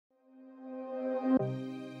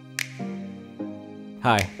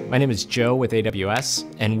Hi, my name is Joe with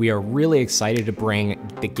AWS, and we are really excited to bring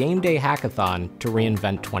the Game Day Hackathon to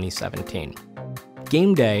reInvent 2017.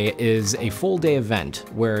 Game Day is a full-day event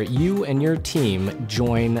where you and your team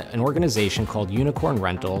join an organization called Unicorn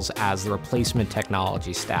Rentals as the replacement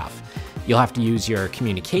technology staff. You'll have to use your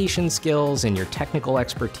communication skills and your technical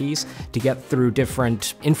expertise to get through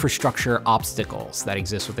different infrastructure obstacles that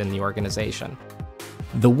exist within the organization.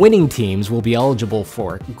 The winning teams will be eligible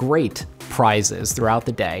for great prizes throughout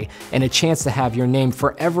the day and a chance to have your name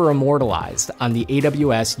forever immortalized on the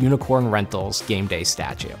AWS Unicorn Rentals Game Day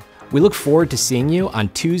statue. We look forward to seeing you on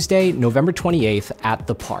Tuesday, November 28th at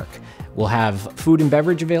the park. We'll have food and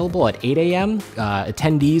beverage available at 8 a.m.,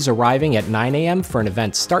 attendees arriving at 9 a.m. for an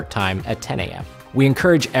event start time at 10 a.m. We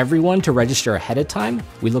encourage everyone to register ahead of time.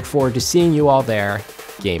 We look forward to seeing you all there.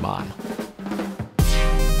 Game on.